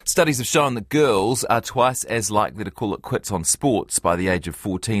Studies have shown that girls are twice as likely to call it quits on sports by the age of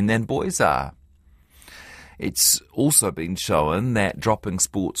 14 than boys are. It's also been shown that dropping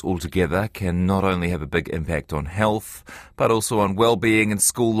sports altogether can not only have a big impact on health, but also on well-being and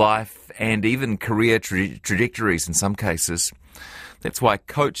school life and even career trajectories in some cases. That's why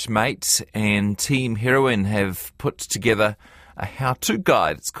CoachMate and Team Heroine have put together a how-to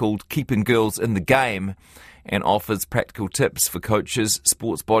guide. It's called Keeping Girls in the Game and offers practical tips for coaches,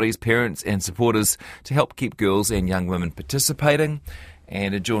 sports bodies, parents and supporters to help keep girls and young women participating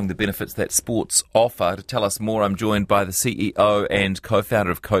and enjoying the benefits that sports offer. To tell us more, I'm joined by the CEO and co-founder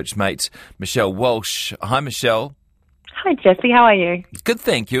of CoachMate, Michelle Walsh. Hi, Michelle. Hi, Jesse. How are you? Good,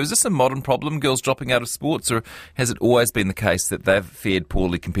 thank you. Is this a modern problem, girls dropping out of sports, or has it always been the case that they've fared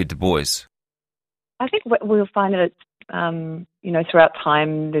poorly compared to boys? I think we'll find that it's, throughout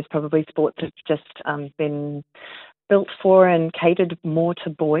time, there's probably sports that's just been built for and catered more to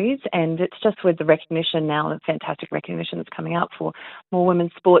boys, and it's just with the recognition now, the fantastic recognition that's coming out for more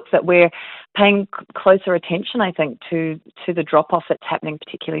women's sports, that we're paying closer attention, I think, to the drop-off that's happening,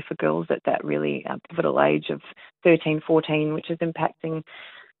 particularly for girls at that really pivotal age of 13, 14, which is impacting,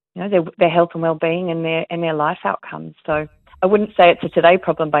 their health and well-being and their life outcomes. So I wouldn't say it's a today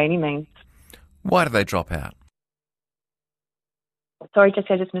problem by any means. Why do they drop out? Sorry, Jesse,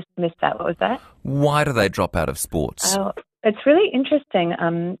 I just missed that. What was that? Why do they drop out of sports? It's really interesting.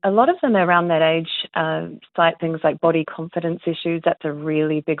 A lot of them around that age cite things like body confidence issues. That's a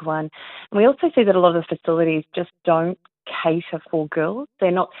really big one. And we also see that a lot of the facilities just don't cater for girls.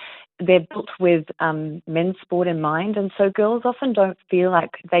 They're built with men's sport in mind, and so girls often don't feel like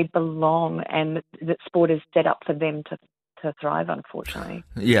they belong and that sport is set up for them to thrive, unfortunately.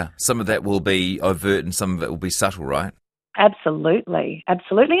 Yeah, some of that will be overt and some of it will be subtle, right? Absolutely. And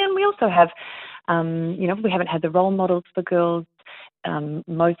we also have, we haven't had the role models for girls.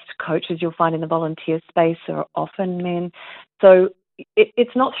 Most coaches you'll find in the volunteer space are often men. So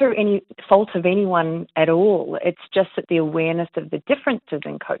it's not through any fault of anyone at all. It's just that the awareness of the differences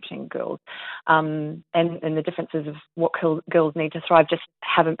in coaching girls and the differences of what girls need to thrive just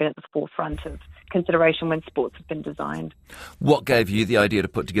haven't been at the forefront of consideration when sports have been designed. What gave you the idea to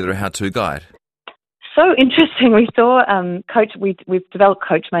put together a how-to guide? So interesting. We saw we've developed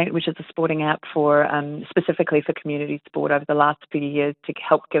CoachMate, which is a sporting app for specifically for community sport over the last few years to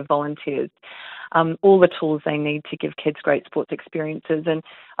help give volunteers all the tools they need to give kids great sports experiences. And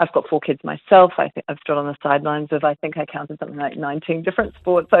I've got 4 kids myself. I've stood on the sidelines of, I think I counted something like 19 different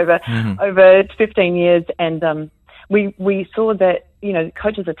sports over 15 years. And we saw that,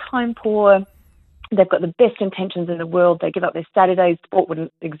 coaches are time poor. They've got the best intentions in the world. They give up their Saturdays. Sport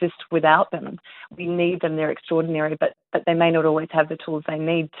wouldn't exist without them. We need them. They're extraordinary, but they may not always have the tools they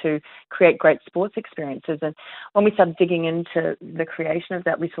need to create great sports experiences. And when we started digging into the creation of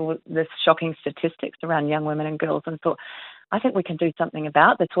that, we saw this shocking statistics around young women and girls and thought, I think we can do something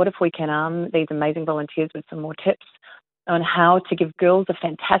about this. What if we can arm these amazing volunteers with some more tips on how to give girls a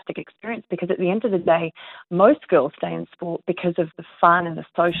fantastic experience? Because at the end of the day, most girls stay in sport because of the fun and the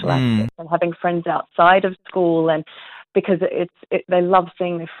social aspect and having friends outside of school, and because they love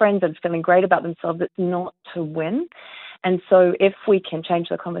seeing their friends and feeling great about themselves. It's not to win. And so if we can change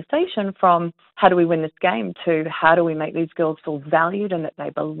the conversation from how do we win this game to how do we make these girls feel valued and that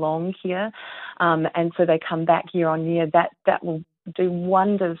they belong here, and so they come back year on year, that will do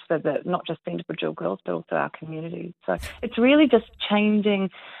wonders for not just the individual girls, but also our communities. So it's really just changing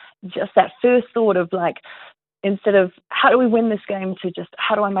just that first thought of instead of how do we win this game to just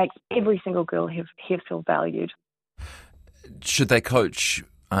how do I make every single girl here feel valued. Should they coach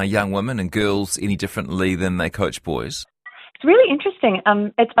young women and girls any differently than they coach boys? It's really interesting.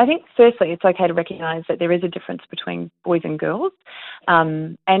 I think, firstly, it's okay to recognise that there is a difference between boys and girls.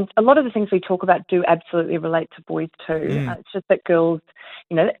 And a lot of the things we talk about do absolutely relate to boys too. It's just that girls,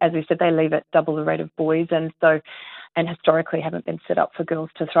 as we said, they leave at double the rate of boys, and historically haven't been set up for girls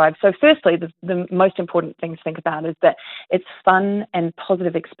to thrive. So firstly, the most important thing to think about is that it's fun and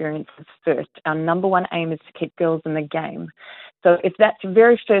positive experiences first. Our number one aim is to keep girls in the game. So if that's your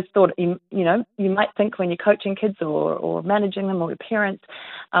very first thought, you might think when you're coaching kids or managing them or your parents,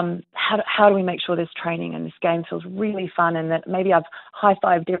 how do we make sure this training and this game feels really fun, and that maybe I've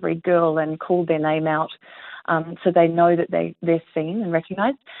high-fived every girl and called their name out so they know that they're seen and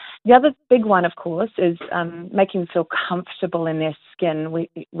recognised. The other big one, of course, is making them feel comfortable in their skin. We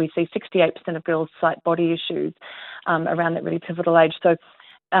see 68% of girls cite body issues around that really pivotal age. So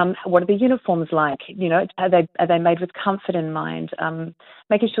what are the uniforms like? Are they made with comfort in mind?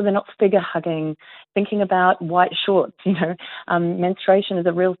 Making sure they're not figure hugging, thinking about white shorts. Menstruation is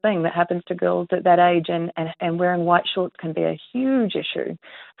a real thing that happens to girls at that age, and wearing white shorts can be a huge issue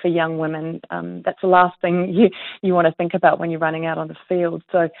for young women. That's the last thing you want to think about when you're running out on the field.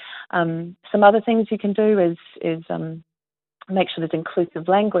 So some other things you can do is make sure there's inclusive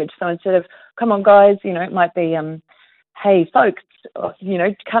language. So instead of "come on guys," it might be "hey folks,"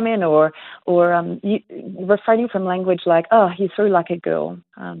 come in, or refraining from language like "oh, you threw like a girl,"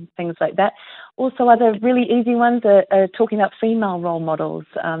 things like that. Also, other really easy ones are talking about female role models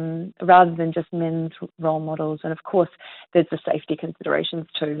rather than just men's role models. And of course, there's the safety considerations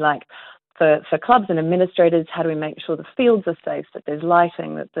too, like for clubs and administrators, how do we make sure the fields are safe, that there's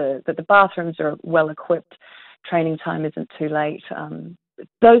lighting, that the bathrooms are well equipped, training time isn't too late.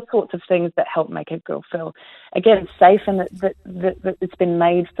 Those sorts of things that help make a girl feel, again, safe, and that it's been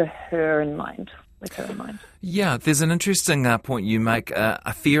made for her in mind, with her in mind. Yeah, there's an interesting point you make,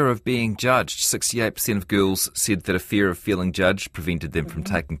 a fear of being judged. 68% of girls said that a fear of feeling judged prevented them from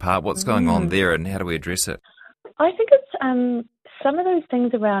taking part. What's going on there, and how do we address it? I think it's some of those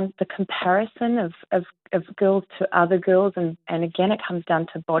things around the comparison of girls to other girls, and again, it comes down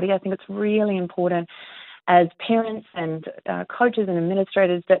to body. I think it's really important as parents and coaches and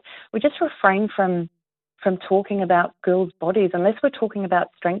administrators that we just refrain from talking about girls' bodies unless we're talking about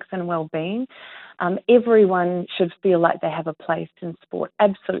strength and well-being. Everyone should feel like they have a place in sport.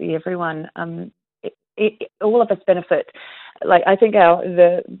 Absolutely everyone. All of us benefit. Like, I think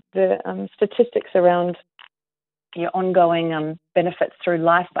the statistics around your ongoing benefits through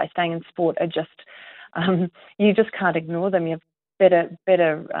life by staying in sport are just you just can't ignore them. You have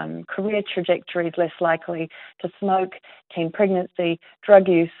better career trajectories, less likely to smoke, teen pregnancy, drug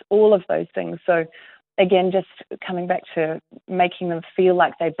use, all of those things. So again, just coming back to making them feel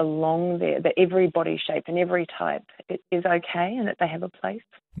like they belong there, that every body shape and every type is okay and that they have a place.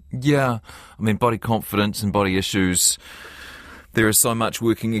 Yeah, I mean, body confidence and body issues, there is so much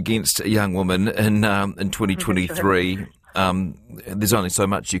working against a young woman in 2023. There's only so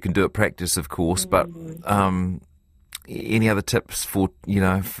much you can do at practice, of course, but any other tips for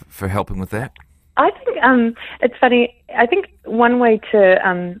helping with that? I think it's funny. I think one way to,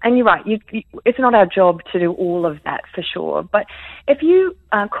 and you're right, it's not our job to do all of that for sure. But if you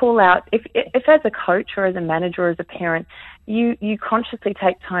call out, if as a coach or as a manager or as a parent, you consciously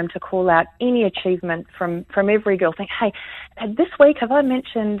take time to call out any achievement from every girl. Think, hey, this week have I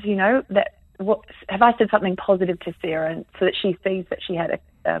mentioned, that have I said something positive to Sarah, and so that she sees that she had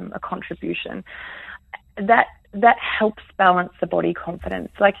a contribution. That helps balance the body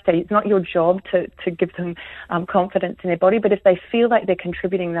confidence. Like I say, it's not your job to give them confidence in their body, but if they feel like they're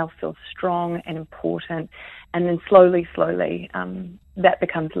contributing, they'll feel strong and important, and then slowly, that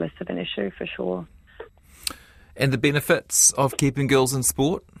becomes less of an issue for sure. And the benefits of keeping girls in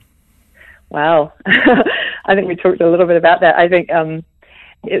sport? Wow. I think we talked a little bit about that. I think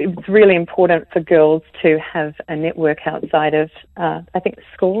it's really important for girls to have a network outside of, I think,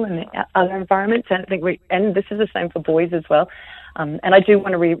 school and other environments. And I think and this is the same for boys as well. And I do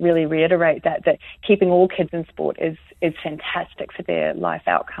want to really reiterate that keeping all kids in sport is fantastic for their life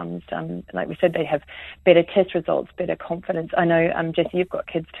outcomes. Like we said, they have better test results, better confidence. I know, Jesse, you've got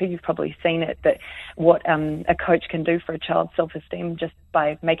kids too. You've probably seen it, that what a coach can do for a child's self-esteem just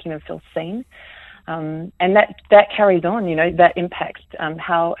by making them feel seen. And that carries on, that impacts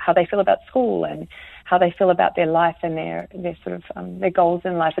how they feel about school and how they feel about their life and their sort of their goals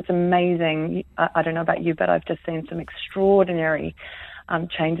in life. It's amazing. I don't know about you, but I've just seen some extraordinary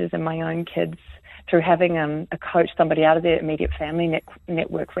changes in my own kids through having a coach, somebody out of their immediate family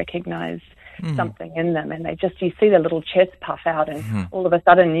network recognize something in them, and you see their little chest puff out, and all of a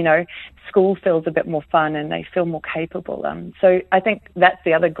sudden, school feels a bit more fun and they feel more capable. So I think that's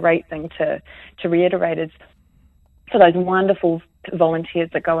the other great thing to reiterate is for those wonderful volunteers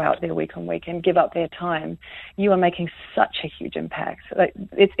that go out there week on week and give up their time, you are making such a huge impact. Like,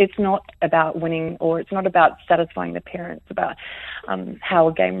 it's not about winning, or it's not about satisfying the parents about how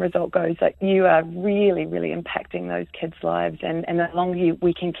a game result goes. Like, you are really, really impacting those kids' lives, and the longer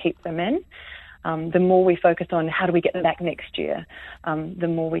we can keep them in, the more we focus on how do we get them back next year, the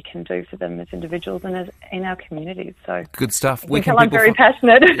more we can do for them as individuals and as in our communities. So good stuff. I'm very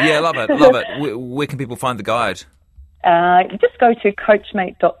passionate. Yeah, love it. Where can people find the guide? Just go to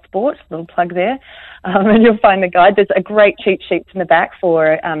CoachMate.sport, little plug there, and you'll find the guide. There's a great cheat sheet in the back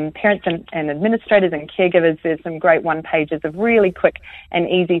for parents and administrators and caregivers. There's some great one-pagers of really quick and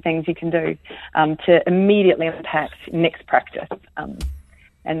easy things you can do to immediately impact next practice,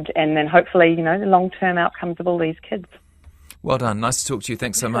 and then hopefully, the long-term outcomes of all these kids. Well done. Nice to talk to you.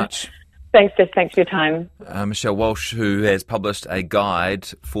 Thanks so much. Thanks, Jess. Thanks for your time. Michelle Walsh, who has published a guide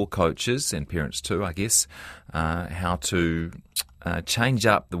for coaches and parents too, I guess, how to change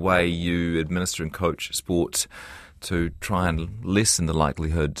up the way you administer and coach sport to try and lessen the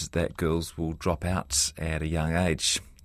likelihood that girls will drop out at a young age.